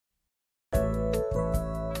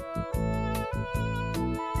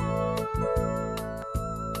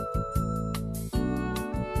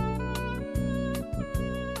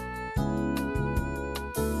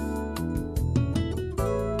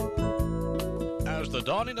the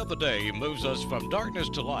dawning of the day moves us from darkness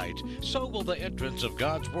to light, so will the entrance of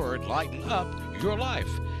God's Word lighten up your life.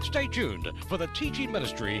 Stay tuned for the teaching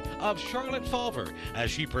ministry of Charlotte Fawver as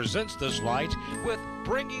she presents this light with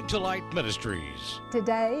Bringing to Light Ministries.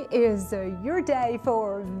 Today is your day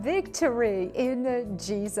for victory in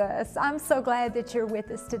Jesus. I'm so glad that you're with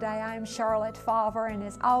us today. I'm Charlotte Fawver, and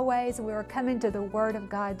as always, we're coming to the Word of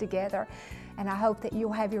God together. And I hope that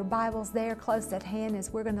you'll have your Bibles there close at hand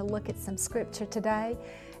as we're going to look at some scripture today.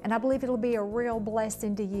 And I believe it'll be a real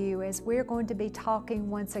blessing to you as we're going to be talking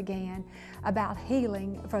once again about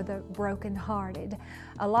healing for the brokenhearted.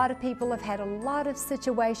 A lot of people have had a lot of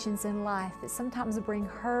situations in life that sometimes bring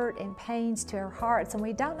hurt and pains to our hearts, and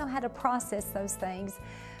we don't know how to process those things.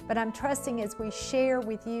 But I'm trusting as we share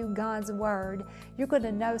with you God's Word, you're going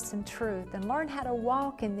to know some truth and learn how to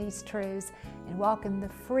walk in these truths and walk in the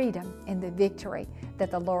freedom and the victory that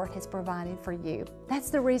the Lord has provided for you. That's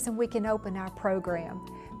the reason we can open our program.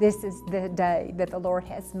 This is the day that the Lord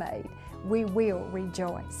has made. We will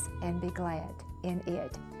rejoice and be glad in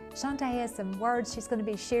it. Shante has some words she's going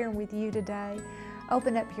to be sharing with you today.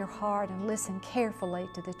 Open up your heart and listen carefully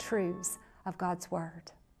to the truths of God's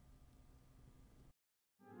Word.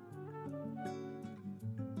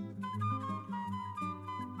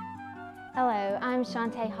 Hello, I'm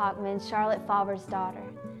Shante Hockman, Charlotte Fawver's daughter.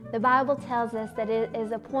 The Bible tells us that it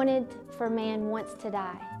is appointed for man once to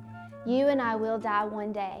die. You and I will die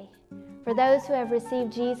one day. For those who have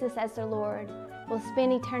received Jesus as their Lord will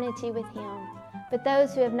spend eternity with Him, but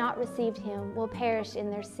those who have not received Him will perish in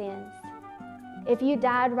their sins. If you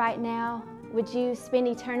died right now, would you spend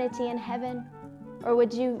eternity in heaven, or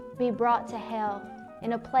would you be brought to hell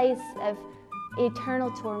in a place of eternal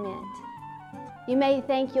torment? You may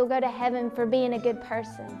think you'll go to heaven for being a good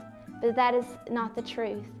person, but that is not the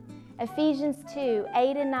truth. Ephesians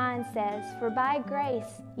 2:8-9 says, "For by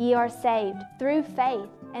grace ye are saved through faith,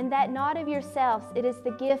 and that not of yourselves, it is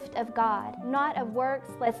the gift of God, not of works,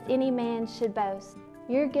 lest any man should boast."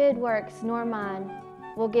 Your good works nor mine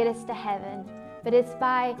will get us to heaven, but it's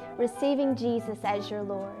by receiving Jesus as your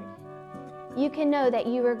Lord. You can know that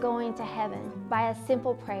you are going to heaven by a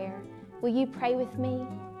simple prayer. Will you pray with me?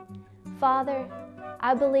 Father,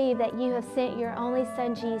 I believe that you have sent your only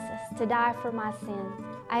Son Jesus to die for my sins.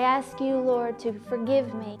 I ask you, Lord, to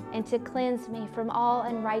forgive me and to cleanse me from all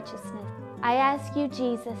unrighteousness. I ask you,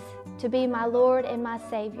 Jesus, to be my Lord and my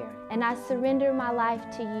Savior, and I surrender my life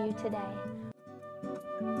to you today.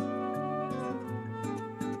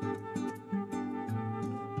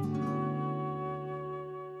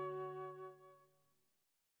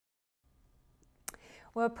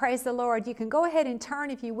 Well, praise the Lord. You can go ahead and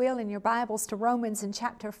turn, if you will, in your Bibles to Romans in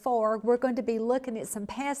chapter 4. We're going to be looking at some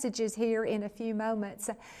passages here in a few moments.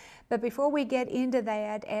 But before we get into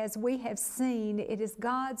that, as we have seen, it is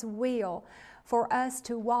God's will for us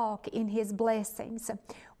to walk in His blessings.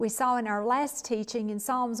 We saw in our last teaching in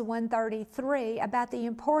Psalms 133 about the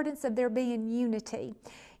importance of there being unity.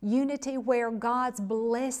 Unity where God's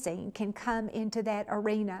blessing can come into that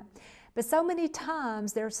arena. But so many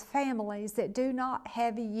times there's families that do not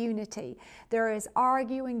have unity. There is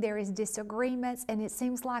arguing, there is disagreements, and it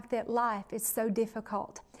seems like that life is so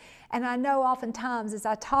difficult. And I know oftentimes as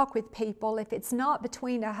I talk with people, if it's not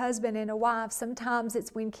between a husband and a wife, sometimes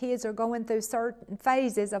it's when kids are going through certain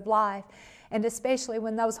phases of life, and especially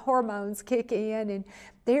when those hormones kick in, and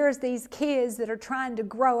there's these kids that are trying to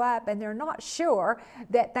grow up and they're not sure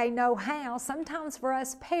that they know how. Sometimes for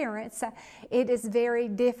us parents, it is very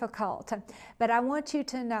difficult. But I want you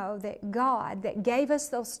to know that God that gave us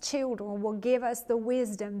those children will give us the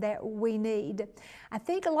wisdom that we need. I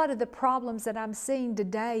think a lot of the problems that I'm seeing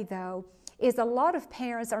today, though, is a lot of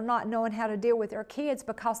parents are not knowing how to deal with their kids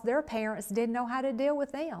because their parents didn't know how to deal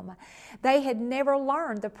with them. They had never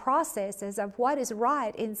learned the processes of what is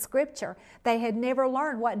right in Scripture. They had never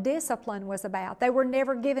learned what discipline was about. They were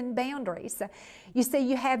never given boundaries. You see,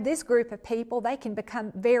 you have this group of people, they can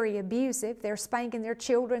become very abusive. They're spanking their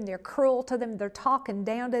children, they're cruel to them, they're talking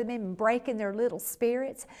down to them and breaking their little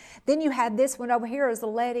spirits. Then you have this one over here is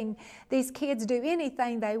letting these kids do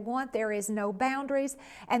anything they want. There is no boundaries,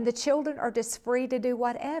 and the children are just free to do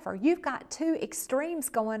whatever. You've got two extremes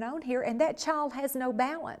going on here, and that child has no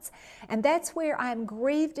balance. And that's where I'm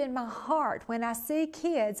grieved in my heart when I see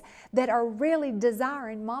kids that are really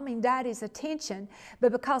desiring mom and daddy's attention,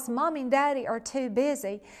 but because mom and daddy are too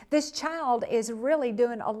busy, this child is really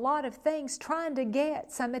doing a lot of things trying to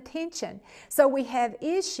get some attention. So we have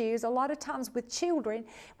issues a lot of times with children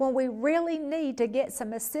when we really need to get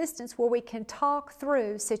some assistance where we can talk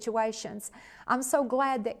through situations. I'm so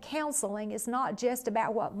glad that counseling counseling is not just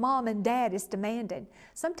about what mom and dad is demanding.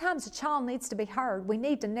 Sometimes a child needs to be heard. We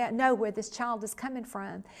need to know where this child is coming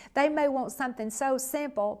from. They may want something so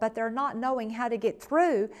simple, but they're not knowing how to get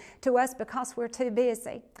through to us because we're too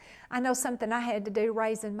busy. I know something I had to do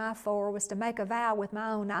raising my four was to make a vow with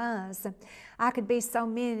my own eyes. I could be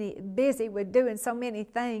busy with doing so many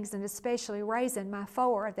things, and especially raising my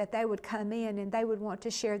four, that they would come in and they would want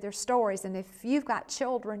to share their stories. And if you've got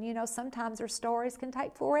children, you know, sometimes their stories can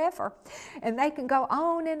take forever, and they can go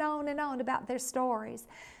on and on and on about their stories.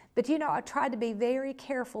 But you know, I tried to be very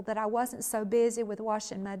careful that I wasn't so busy with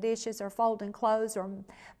washing my dishes or folding clothes or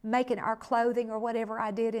making our clothing or whatever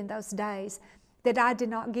I did in those days, that I did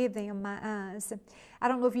not give them my eyes. I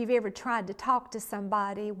don't know if you've ever tried to talk to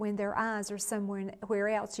somebody when their eyes are somewhere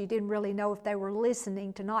else. You didn't really know if they were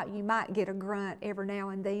listening to not. You might get a grunt every now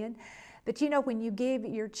and then. But you know, when you give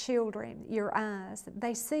your children your eyes,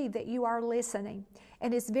 they see that you are listening.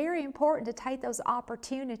 And it's very important to take those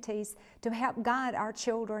opportunities to help guide our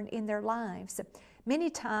children in their lives. Many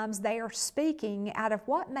times they are speaking out of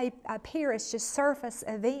what may appear as just surface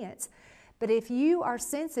events. But if you are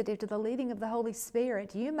sensitive to the leading of the Holy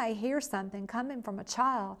Spirit, you may hear something coming from a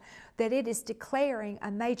child that it is declaring a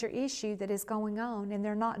major issue that is going on, and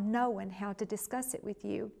they're not knowing how to discuss it with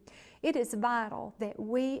you. It is vital that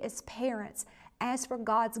we as parents ask for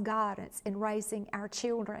God's guidance in raising our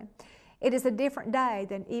children. It is a different day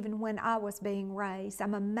than even when I was being raised.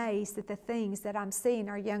 I'm amazed at the things that I'm seeing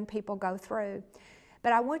our young people go through.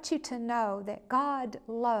 But I want you to know that God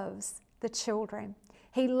loves the children.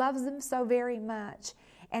 He loves them so very much.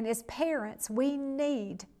 And as parents, we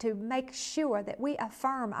need to make sure that we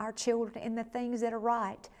affirm our children in the things that are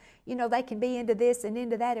right. You know, they can be into this and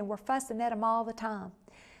into that, and we're fussing at them all the time.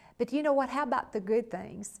 But you know what? How about the good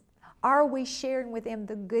things? Are we sharing with them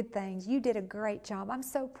the good things? You did a great job. I'm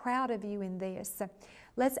so proud of you in this.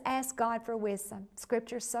 Let's ask God for wisdom.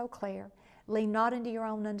 Scripture's so clear. Lean not into your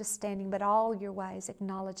own understanding, but all your ways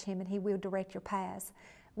acknowledge Him, and He will direct your paths.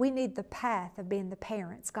 We need the path of being the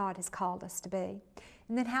parents God has called us to be.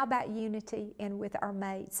 And then how about unity and with our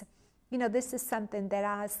mates? You know, this is something that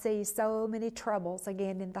I see so many troubles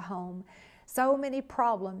again in the home, so many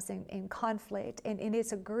problems and conflict. And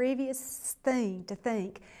it's a grievous thing to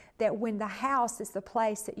think that when the house is the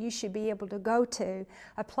place that you should be able to go to,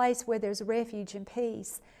 a place where there's refuge and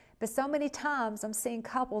peace. But so many times I'm seeing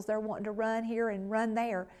couples that are wanting to run here and run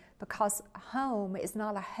there because home is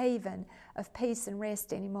not a haven of peace and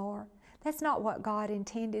rest anymore. That's not what God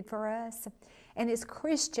intended for us. And as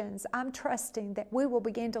Christians, I'm trusting that we will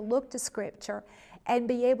begin to look to Scripture and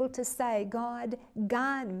be able to say, God,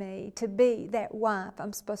 guide me to be that wife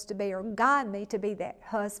I'm supposed to be, or guide me to be that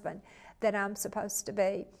husband that I'm supposed to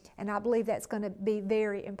be. And I believe that's going to be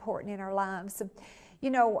very important in our lives. You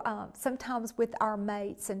know, sometimes with our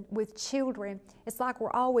mates and with children, it's like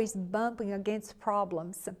we're always bumping against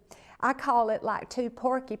problems. I call it like two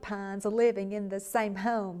porcupines living in the same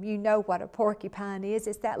home. You know what a porcupine is.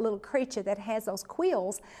 It's that little creature that has those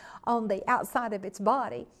quills on the outside of its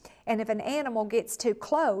body. And if an animal gets too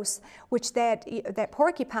close, which that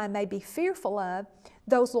porcupine may be fearful of,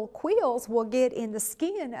 those little quills will get in the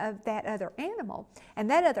skin of that other animal. And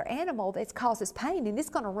that other animal that causes pain, and it's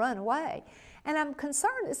going to run away. And I'm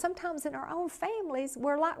concerned that sometimes in our own families,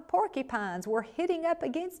 we're like porcupines. We're hitting up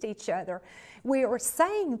against each other. We are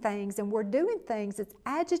saying things and we're doing things that's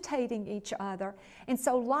agitating each other. And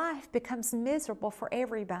so life becomes miserable for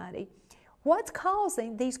everybody. What's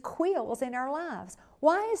causing these quills in our lives?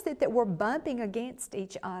 Why is it that we're bumping against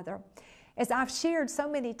each other? As I've shared so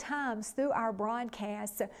many times through our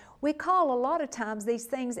broadcasts, we call a lot of times these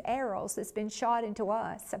things arrows that's been shot into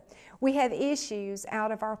us. We have issues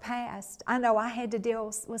out of our past. I know I had to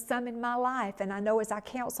deal with some in my life, and I know as I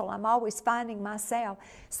counsel, I'm always finding myself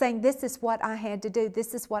saying, this is what I had to do,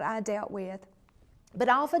 this is what I dealt with. But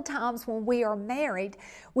oftentimes when we are married,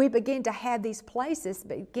 we begin to have these places,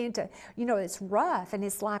 it's rough, and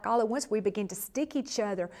it's like all at once we begin to stick each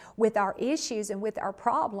other with our issues and with our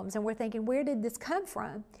problems, and we're thinking, where did this come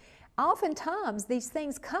from? Oftentimes these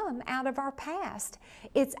things come out of our past.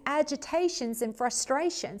 It's agitations and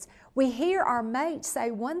frustrations. We hear our mate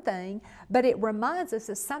say one thing, but it reminds us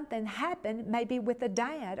of something happened maybe with a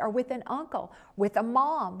dad or with an uncle, with a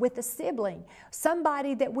mom, with a sibling,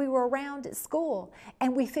 somebody that we were around at school,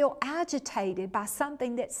 and we feel agitated by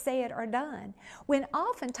something that's said or done, when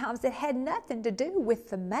oftentimes it had nothing to do with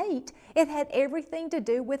the mate. It had everything to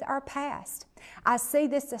do with our past. I see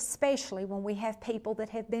this especially when we have people that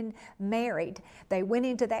have been married. They went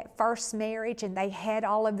into that first marriage and they had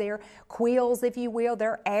all of their quills, if you will,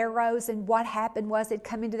 their arrows, and what happened was they'd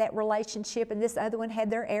come into that relationship and this other one had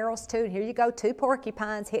their arrows too, and here you go, two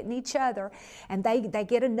porcupines hitting each other, and they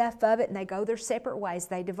get enough of it and they go their separate ways,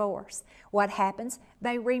 they divorce. What happens?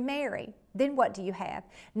 They remarry. Then what do you have?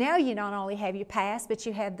 Now you not only have your past, but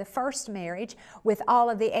you have the first marriage with all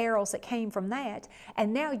of the arrows that came from that.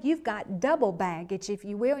 And now you've got double baggage, if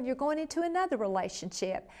you will, and you're going into another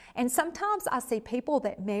relationship. And sometimes I see people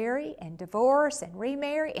that marry and divorce and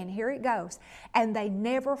remarry, and here it goes. And they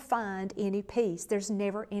never find any peace. There's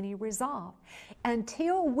never any resolve.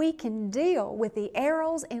 Until we can deal with the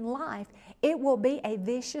arrows in life, it will be a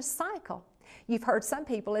vicious cycle. You've heard some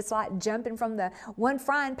people, it's like jumping from the one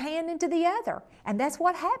frying pan into the other. And that's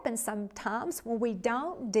what happens sometimes when we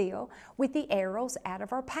don't deal with the arrows out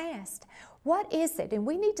of our past. What is it? And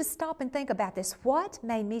we need to stop and think about this. What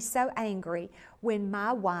made me so angry when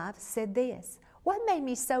my wife said this? What made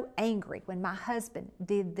me so angry when my husband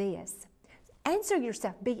did this? Answer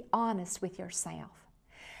yourself. Be honest with yourself.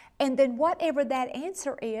 And then whatever that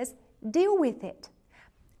answer is, deal with it.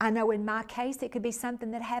 I know in my case it could be something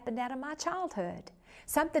that happened out of my childhood,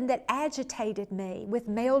 something that agitated me with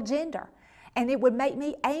male gender, and it would make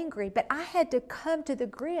me angry, but I had to come to the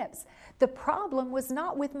grips. The problem was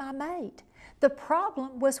not with my mate. The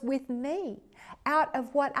problem was with me, out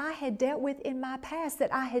of what I had dealt with in my past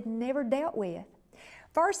that I had never dealt with.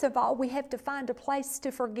 First of all, we have to find a place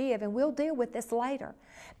to forgive, and we'll deal with this later.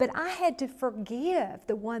 But I had to forgive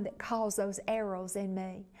the one that caused those arrows in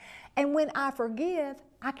me. And when I forgive,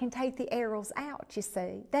 I can take the arrows out, you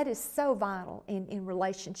see. That is so vital in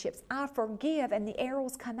relationships. I forgive and the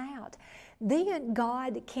arrows come out. Then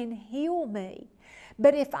God can heal me.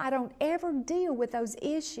 But if I don't ever deal with those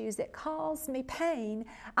issues that cause me pain,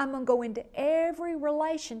 I'm going to go into every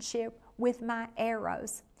relationship with my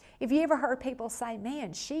arrows. If you ever heard people say,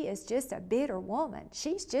 man, she is just a bitter woman.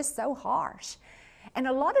 She's just so harsh. And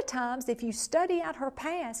a lot of times, if you study out her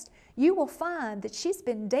past, you will find that she's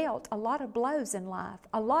been dealt a lot of blows in life,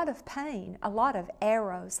 a lot of pain, a lot of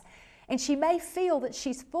arrows. And she may feel that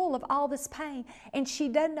she's full of all this pain and she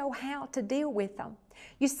doesn't know how to deal with them.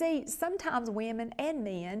 You see, sometimes women and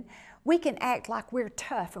men, we can act like we're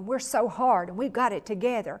tough and we're so hard and we've got it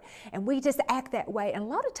together and we just act that way. And a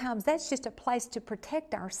lot of times that's just a place to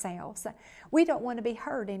protect ourselves. We don't want to be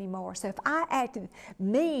hurt anymore. So if I act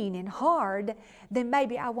mean and hard, then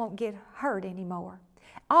maybe I won't get hurt anymore.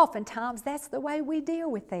 Oftentimes that's the way we deal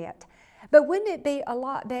with that. But wouldn't it be a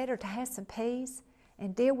lot better to have some peace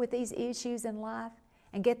and deal with these issues in life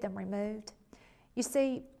and get them removed? You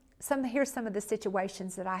see, here's some of the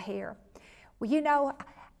situations that I hear. Well, you know,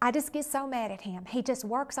 I just get so mad at him. He just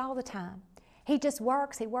works all the time. He just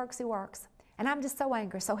works, he works, he works. And I'm just so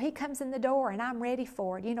angry. So he comes in the door and I'm ready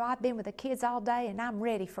for it. You know, I've been with the kids all day and I'm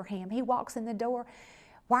ready for him. He walks in the door.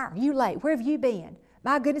 Why are you late? Where have you been?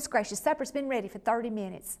 My goodness gracious, supper's been ready for 30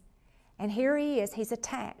 minutes. And here he is, he's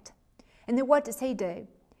attacked. And then what does he do?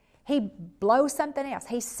 He blows something else.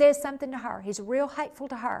 He says something to her. He's real hateful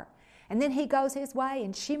to her. And then he goes his way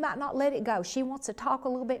and she might not let it go. She wants to talk a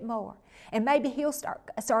little bit more. And maybe he'll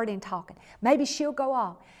start in talking. Maybe she'll go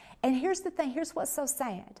off. And here's the thing, here's what's so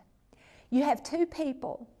sad. You have two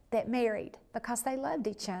people that married because they loved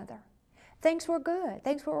each other. Things were good,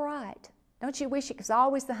 things were right. Don't you wish it was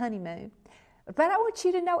always the honeymoon? But I want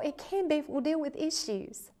you to know it can be if we'll deal with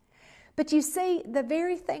issues. But you see, the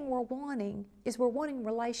very thing we're wanting is we're wanting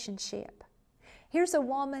relationship. Here's a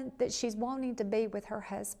woman that she's wanting to be with her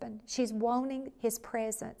husband. She's wanting his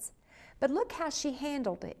presence. But look how she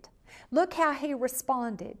handled it. Look how he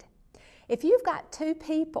responded. If you've got two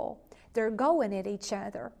people that are going at each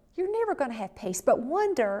other, you're never going to have peace. But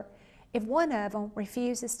wonder if one of them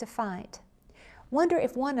refuses to fight. Wonder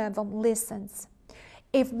if one of them listens.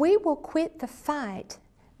 If we will quit the fight,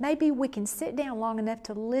 maybe we can sit down long enough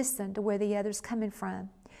to listen to where the other's coming from.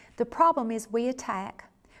 The problem is we attack.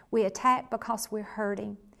 We attack because we're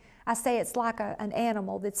hurting. I say it's like an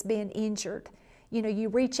animal that's been injured. You know, you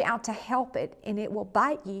reach out to help it and it will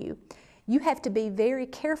bite you. You have to be very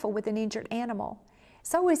careful with an injured animal.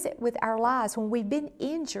 So is it with our lives. When we've been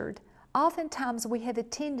injured, oftentimes we have a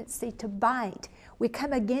tendency to bite. We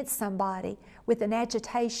come against somebody with an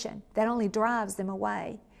agitation that only drives them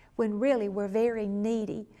away, when really we're very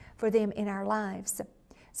needy for them in our lives.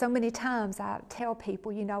 So many times I tell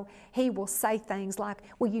people, you know, he will say things like,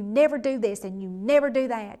 well, you never do this and you never do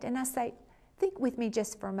that. And I say, think with me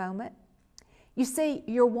just for a moment. You see,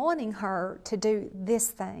 you're wanting her to do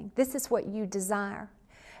this thing. This is what you desire.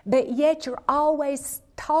 But yet you're always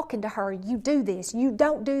talking to her, you do this, you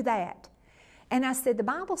don't do that. And I said, the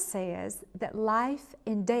Bible says that life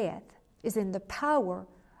and death is in the power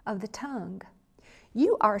of the tongue.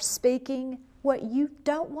 You are speaking what you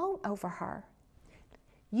don't want over her.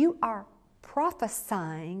 You are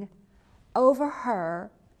prophesying over her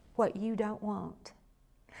what you don't want.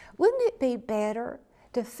 Wouldn't it be better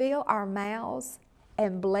to fill our mouths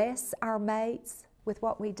and bless our mates with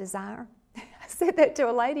what we desire? I said that to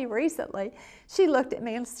a lady recently. She looked at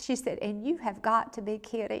me and she said, and you have got to be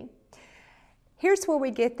kidding. Here's where we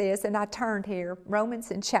get this, and I turned here, Romans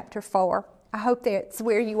in chapter 4. I hope that's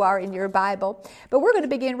where you are in your Bible. But we're going to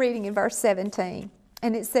begin reading in verse 17.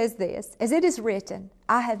 And it says this, as it is written,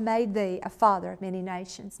 I have made thee a father of many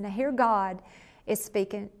nations. Now here God is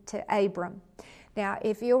speaking to Abram. Now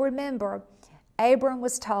if you'll remember, Abram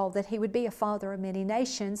was told that he would be a father of many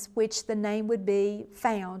nations, which the name would be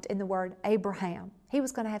found in the word Abraham. He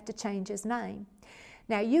was going to have to change his name.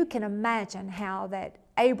 Now you can imagine how that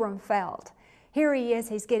Abram felt. Here he is,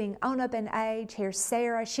 he's getting on up in age. Here's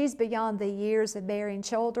Sarah, she's beyond the years of bearing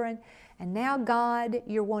children. And now God,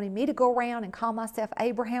 you're wanting me to go around and call myself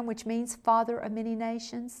Abraham, which means father of many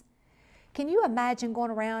nations. Can you imagine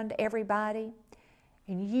going around everybody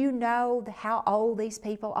and you know how old these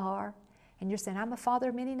people are? And you're saying, I'm a father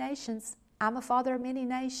of many nations. I'm a father of many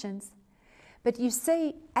nations. But you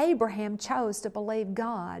see, Abraham chose to believe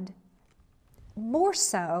God more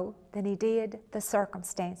so than he did the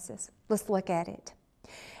circumstances. Let's look at it.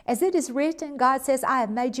 As it is written, God says, I have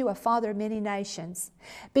made you a father of many nations.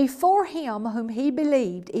 Before him whom he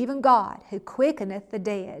believed, even God, who quickeneth the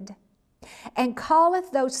dead, and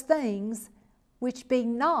calleth those things which be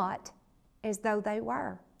not as though they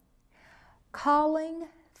were. Calling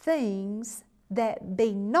things that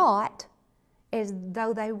be not as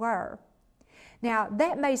though they were. Now,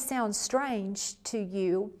 that may sound strange to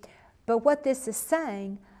you, but what this is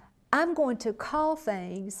saying, I'm going to call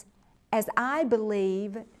things as I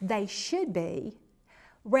believe they should be,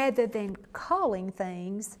 rather than calling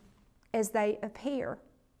things as they appear.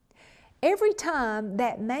 Every time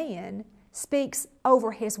that man speaks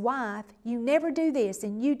over his wife, you never do this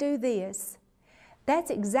and you do this,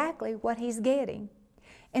 that's exactly what he's getting.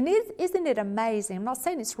 And isn't it amazing? I'm not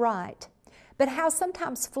saying it's right, but how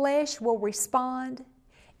sometimes flesh will respond.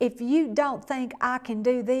 If you don't think I can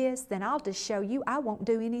do this, then I'll just show you I won't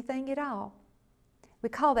do anything at all. We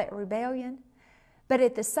call that rebellion. But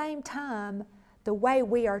at the same time, the way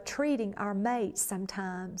we are treating our mates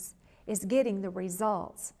sometimes is getting the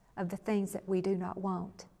results of the things that we do not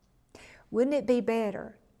want. Wouldn't it be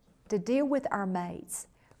better to deal with our mates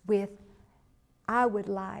with, I would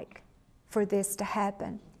like for this to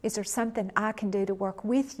happen? Is there something I can do to work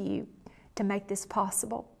with you to make this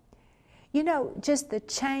possible? You know, just the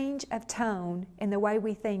change of tone in the way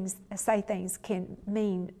we say things can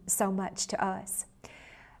mean so much to us.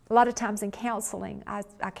 A lot of times in counseling, I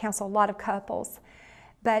counsel a lot of couples,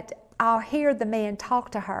 but I'll hear the man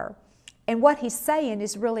talk to her, and what he's saying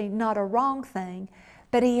is really not a wrong thing,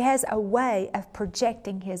 but he has a way of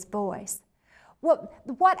projecting his voice.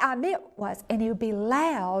 What I meant was, and he would be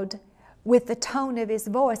loud with the tone of his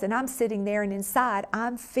voice, and I'm sitting there and inside,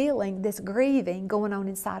 I'm feeling this grieving going on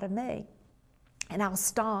inside of me. And I'll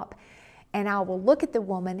stop and I will look at the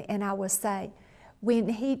woman and I will say, when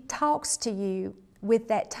he talks to you with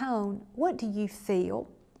that tone, what do you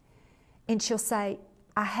feel? And she'll say,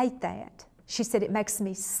 I hate that. She said, it makes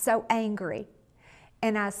me so angry.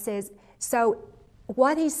 And I says, so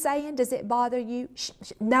what he's saying, does it bother you?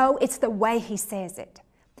 No, it's the way he says it.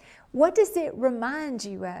 What does it remind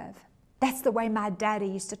you of? That's the way my daddy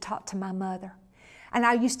used to talk to my mother. And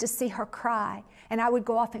I used to see her cry, and I would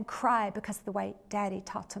go off and cry because of the way Daddy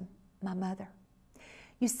talked to my mother.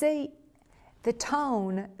 You see, the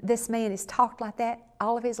tone this man has talked like that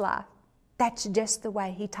all of his life, that's just the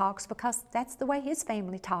way he talks because that's the way his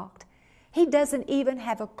family talked. He doesn't even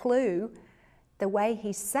have a clue the way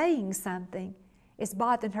he's saying something is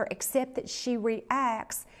bothering her, except that she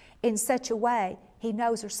reacts in such a way he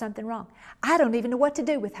knows there's something wrong. I don't even know what to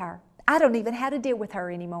do with her. I don't even know how to deal with her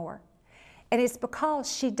anymore. And it's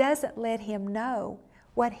because she doesn't let him know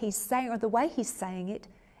what he's saying or the way he's saying it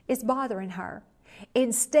is bothering her.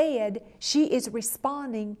 Instead, she is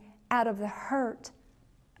responding out of the hurt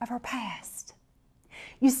of her past.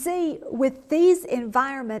 You see, with these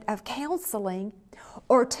environment of counseling,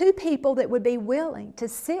 or two people that would be willing to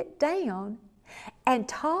sit down and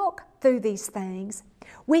talk through these things,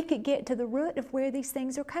 we could get to the root of where these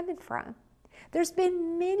things are coming from. There's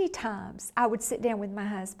been many times I would sit down with my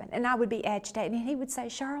husband and I would be agitated and he would say,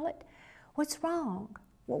 Charlotte, what's wrong?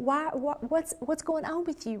 What's going on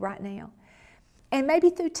with you right now? And maybe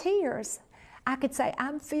through tears, I could say,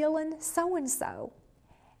 I'm feeling so-and-so.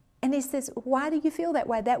 And he says, why do you feel that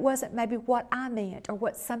way? That wasn't maybe what I meant or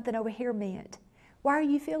what something over here meant. Why are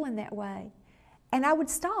you feeling that way? And I would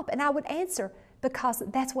stop and I would answer, because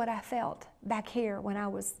that's what I felt back here when I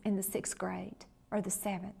was in the 6th grade or the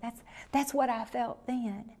 7th. That's what I felt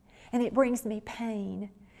then. And it brings me pain.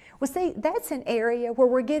 Well, see, that's an area where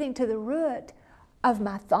we're getting to the root of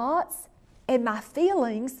my thoughts and my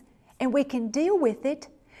feelings, and we can deal with it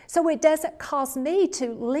so it doesn't cause me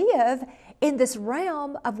to live in this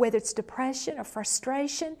realm of whether it's depression or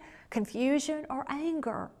frustration, confusion or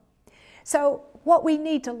anger. So what we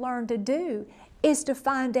need to learn to do is to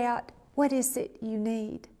find out, what is it you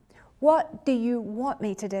need? What do you want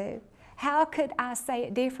me to do? How could I say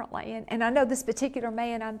it differently? And I know this particular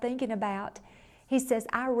man I'm thinking about, he says,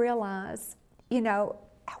 I realize,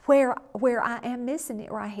 where I am missing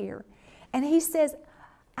it right here. And he says,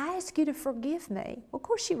 I ask you to forgive me. Well, of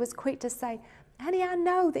course, she was quick to say, honey, I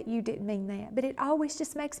know that you didn't mean that, but it always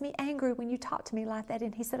just makes me angry when you talk to me like that.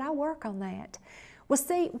 And he said, I'll work on that. Well,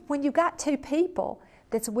 see, when you got two people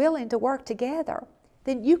that's willing to work together,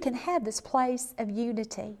 then you can have this place of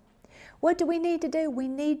unity. What do we need to do? We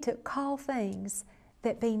need to call things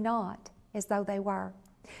that be not as though they were.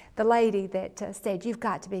 The lady that said, you've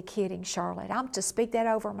got to be kidding, Charlotte. I'm to speak that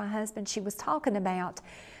over my husband. She was talking about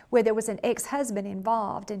where there was an ex-husband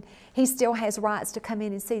involved and he still has rights to come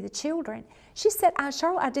in and see the children. She said,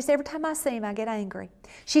 Charlotte, every time I see him, I get angry.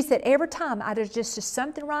 She said, every time just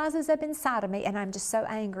something rises up inside of me and I'm just so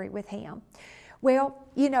angry with him. Well,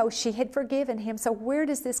 she had forgiven him, so where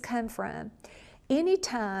does this come from?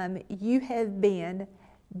 Anytime you have been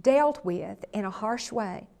dealt with in a harsh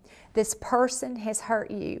way, this person has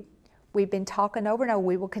hurt you. We've been talking over and over,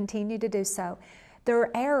 we will continue to do so. There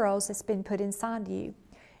are arrows that's been put inside you.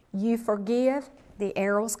 You forgive, the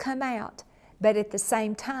arrows come out, but at the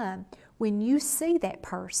same time, when you see that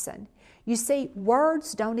person, you see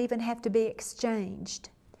words don't even have to be exchanged.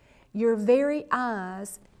 Your very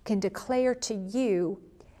eyes can declare to you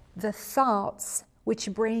the thoughts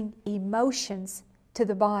which bring emotions to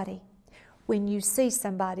the body when you see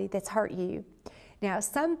somebody that's hurt you. Now,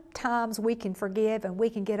 sometimes we can forgive and we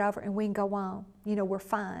can get over and we can go on. We're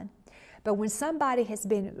fine. But when somebody has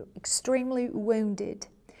been extremely wounded,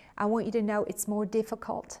 I want you to know it's more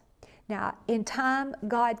difficult. Now, in time,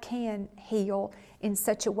 God can heal in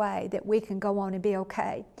such a way that we can go on and be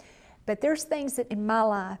okay. But there's things that in my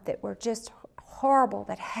life that were just horrible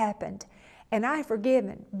that happened, and I've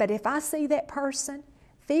forgiven. But if I see that person,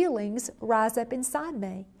 feelings rise up inside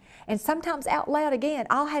me. And sometimes out loud again,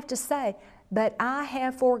 I'll have to say, but I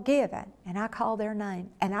have forgiven, and I call their name,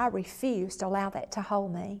 and I refuse to allow that to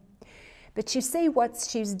hold me. But you see, what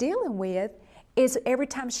she's dealing with is every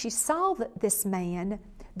time she saw this man,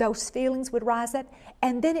 those feelings would rise up,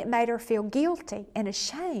 and then it made her feel guilty and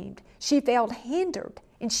ashamed. She felt hindered,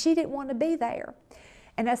 and she didn't want to be there.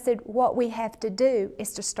 And I said, what we have to do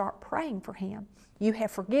is to start praying for him. You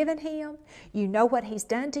have forgiven him. You know what he's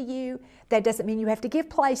done to you. That doesn't mean you have to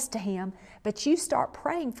give place to him, but you start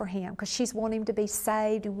praying for him because she's wanting him to be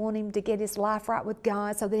saved and wanting him to get his life right with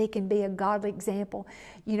God so that he can be a godly example,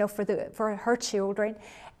 for her children.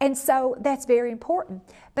 And so that's very important.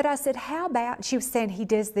 But I said, how about, she was saying he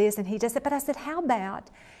does this and he does that, but I said, how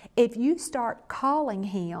about if you start calling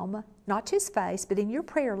him, not to his face, but in your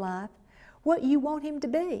prayer life, what you want him to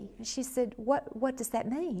be? And she said, what does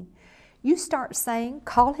that mean? You start saying,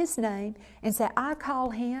 call his name, and say, I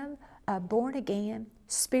call him a born-again,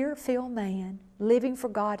 Spirit-filled man, living for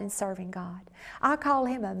God and serving God. I call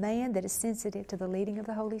him a man that is sensitive to the leading of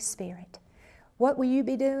the Holy Spirit. What will you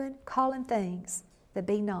be doing? Calling things that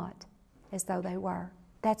be not as though they were.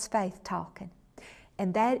 That's faith talking.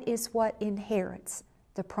 And that is what inherits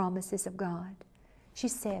the promises of God. She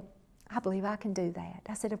said, I believe I can do that.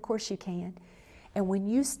 I said, of course you can. And when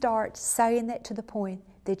you start saying that to the point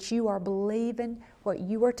that you are believing what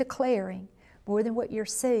you are declaring more than what you're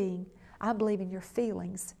seeing, I believe in your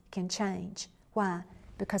feelings can change. Why?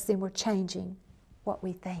 Because then we're changing what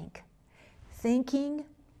we think. Thinking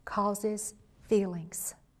causes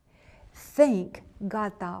feelings. Think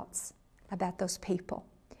God thoughts about those people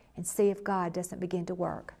and see if God doesn't begin to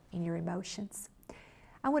work in your emotions.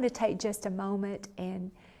 I want to take just a moment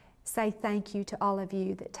and say thank you to all of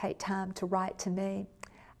you that take time to write to me.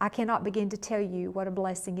 I cannot begin to tell you what a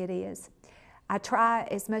blessing it is. I try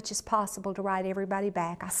as much as possible to write everybody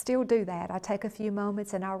back. I still do that. I take a few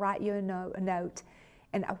moments and I'll write you a note.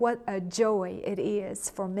 And what a joy it is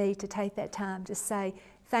for me to take that time to say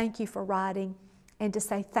thank you for writing and to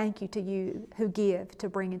say thank you to you who give to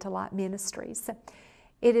Bring Into Light Ministries.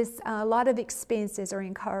 It is a lot of expenses are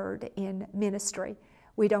incurred in ministry.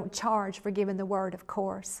 We don't charge for giving the word, of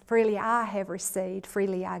course. Freely I have received,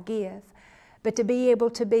 freely I give. But to be able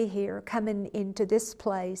to be here, coming into this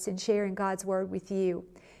place and sharing God's word with you,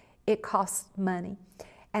 it costs money.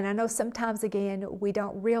 And I know sometimes, again, we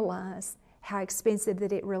don't realize how expensive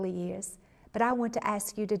that it really is. But I want to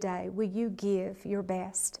ask you today, will you give your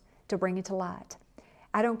best to bring it to light?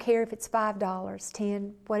 I don't care if it's $5,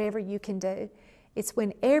 $10, whatever you can do. It's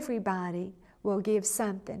when everybody will give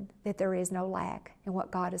something that there is no lack in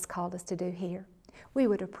what God has called us to do here. We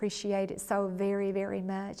would appreciate it so very, very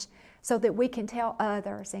much so that we can tell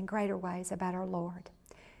others in greater ways about our Lord.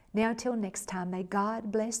 Now until next time, may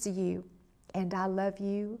God bless you, and I love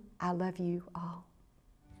you all.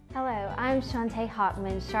 Hello, I'm Shantae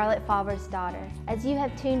Hockman, Charlotte Fawver's daughter. As you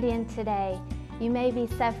have tuned in today, you may be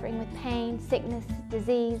suffering with pain, sickness,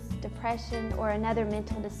 disease, depression, or another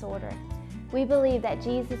mental disorder. We believe that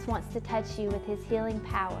Jesus wants to touch you with His healing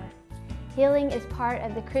power. Healing is part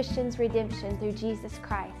of the Christian's redemption through Jesus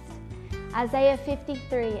Christ. Isaiah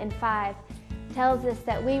 53:5 tells us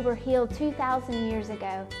that we were healed 2,000 years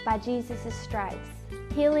ago by Jesus' stripes.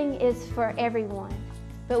 Healing is for everyone,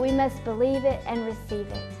 but we must believe it and receive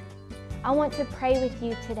it. I want to pray with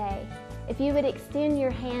you today. If you would extend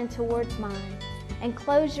your hand towards mine and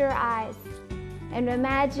close your eyes and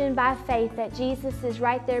imagine by faith that Jesus is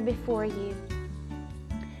right there before you.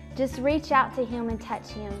 Just reach out to Him and touch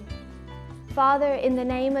Him. Father, in the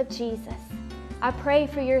name of Jesus, I pray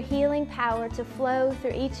for your healing power to flow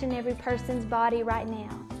through each and every person's body right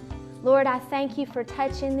now. Lord, I thank you for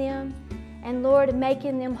touching them and, Lord,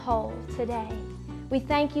 making them whole today. We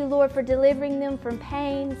thank you, Lord, for delivering them from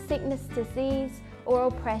pain, sickness, disease, or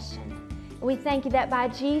oppression. And we thank you that by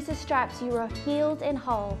Jesus' stripes you are healed and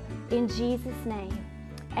whole. In Jesus' name,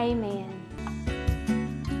 amen.